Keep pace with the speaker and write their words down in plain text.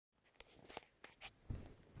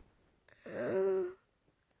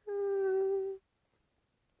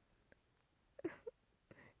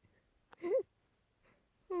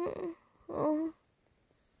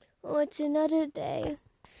It's another day.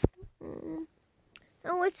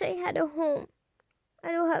 I wish I had a home.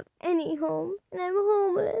 I don't have any home, and I'm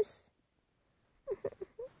homeless.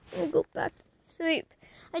 I'll go back to sleep.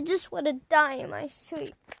 I just want to die in my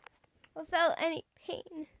sleep without any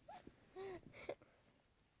pain.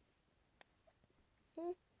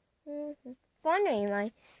 Funny,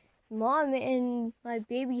 my mom and my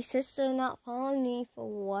baby sister not following me for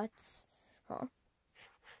what? Huh?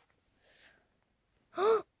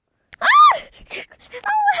 Oh,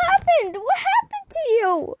 what happened? What happened to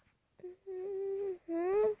you?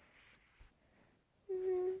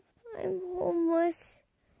 I'm homeless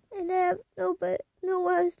and I have nowhere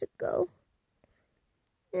else to go.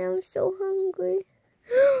 And I'm so hungry.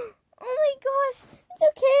 Oh my gosh, it's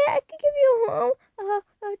okay. I can give you a home.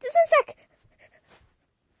 Just a sec.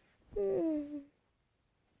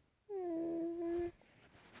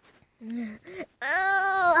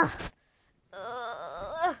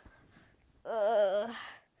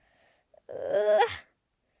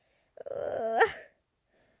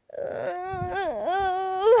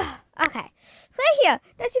 Okay, right here.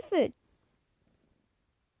 That's your food.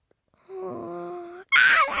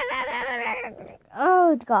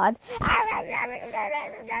 Oh God.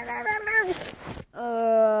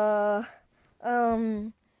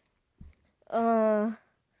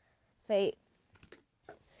 Wait.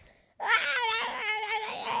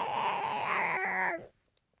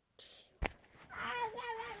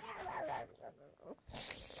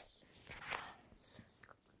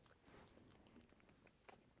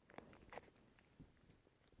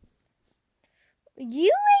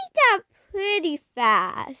 You ate that pretty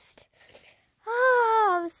fast.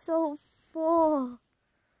 I'm so full.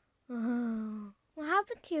 What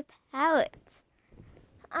happened to your palate?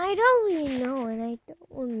 I don't really know, and I don't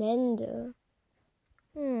remember.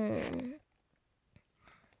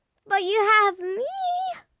 But you have me.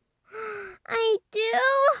 I do.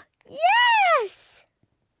 Yes.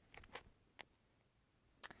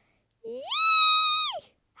 Yay!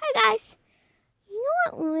 Hi guys. You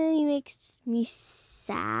know what really makes me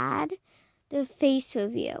sad? The face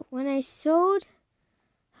review. When I sold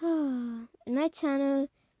in my channel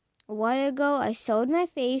a while ago, I sold my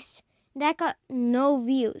face. That got no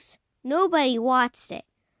views. Nobody watched it.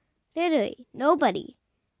 Literally, nobody.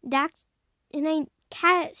 And I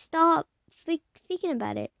can't stop thinking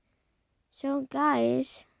about it. So,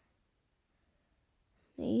 guys,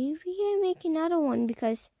 maybe I make another one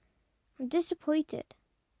because I'm disappointed.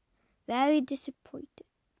 Very disappointed.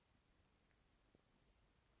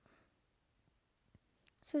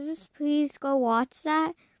 So just please go watch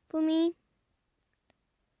that for me.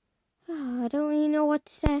 I don't really know what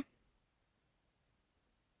to say.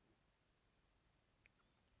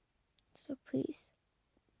 So please,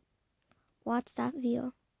 watch that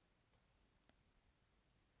video.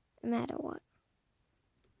 No matter what.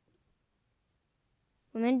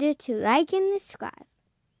 Remember to like and subscribe.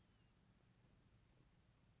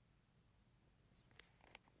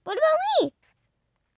 What about me?